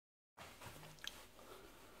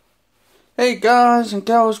Hey guys and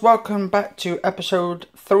girls, welcome back to episode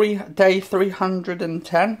 3, day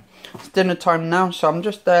 310. It's dinner time now, so I'm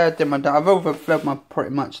just doing my dinner. I've overfilled pretty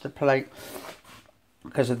much the plate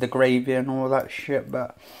because of the gravy and all that shit,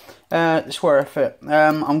 but it's worth it.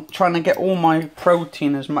 I'm trying to get all my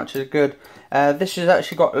protein as much as good. This has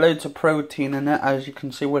actually got loads of protein in it, as you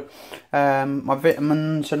can see, with my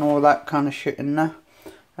vitamins and all that kind of shit in there.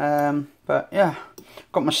 But yeah,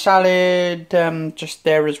 got my salad just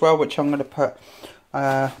there as well, which I'm going to put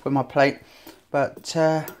with my plate. But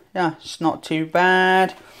yeah, it's not too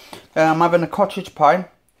bad. I'm having a cottage pie.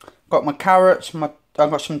 Got my carrots, I've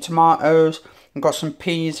got some tomatoes, I've got some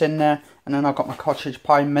peas in there, and then I've got my cottage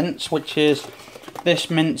pie mince, which is this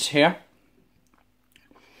mince here.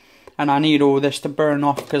 And I need all this to burn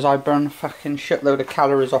off because I burn a fucking shitload of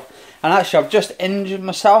calories off. And actually, I've just injured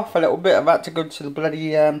myself a little bit. I've had to go to the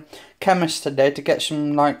bloody chemist today to get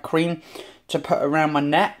some like cream to put around my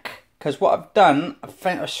neck. Because what I've done, I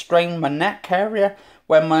think I've strained my neck area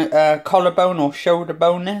where my collarbone or shoulder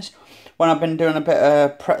bone is. When I've been doing a bit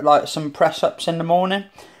of like some press ups in the morning,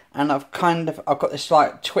 and I've got this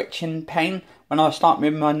like twitching pain when I start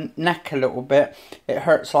moving my neck a little bit. It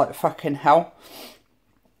hurts like fucking hell.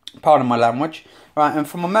 Pardon my language. Right, and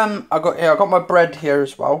for my mum, I got my bread here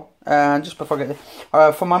as well. Just before I get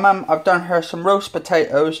there, for my mum, I've done her some roast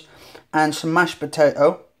potatoes and some mashed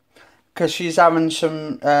potato because she's having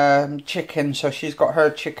some chicken. So she's got her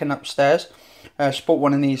chicken upstairs. She bought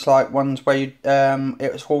one of these like ones where you,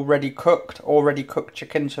 it's already cooked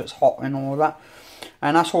chicken, so it's hot and all that.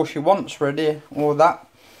 And that's all she wants really, all that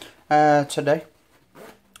today.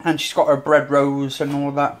 And she's got her bread rolls and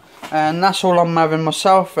all that. And that's all I'm having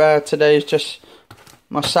myself. Today is just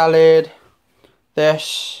my salad,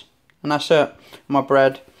 this, and that's it. My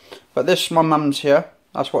bread. But this, my mum's here.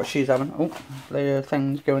 That's what she's having. Oh, the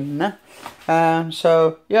thing's going in there.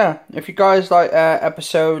 So, yeah. If you guys like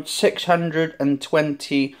episode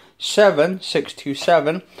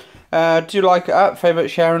 627, do like it up, favourite,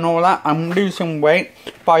 share and all that. I'm losing weight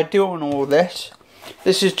by doing all this.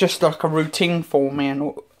 This is just like a routine for me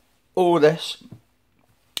and all this.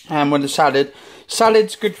 With the salad.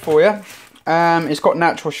 Salad's good for you. It's got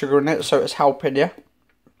natural sugar in it, so it's helping you.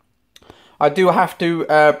 I do have to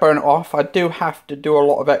burn it off. I do have to do a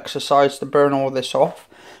lot of exercise to burn all this off,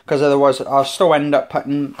 because otherwise I'll still end up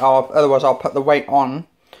putting. Otherwise I'll put the weight on,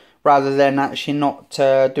 rather than actually not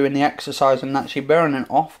doing the exercise and actually burning it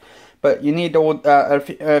off. But you need all.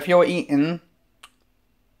 If you're eating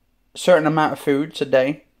a certain amount of foods a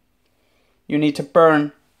day, you need to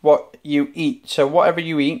burn what you eat. So whatever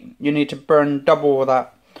you eat, you need to burn double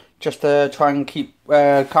that, just to try and keep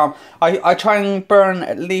calm. I try and burn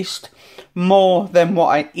at least more than what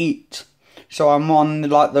I eat. So I'm on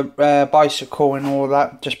like the bicycle and all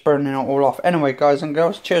that, just burning it all off. Anyway, guys and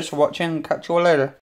girls, cheers for watching. Catch you all later.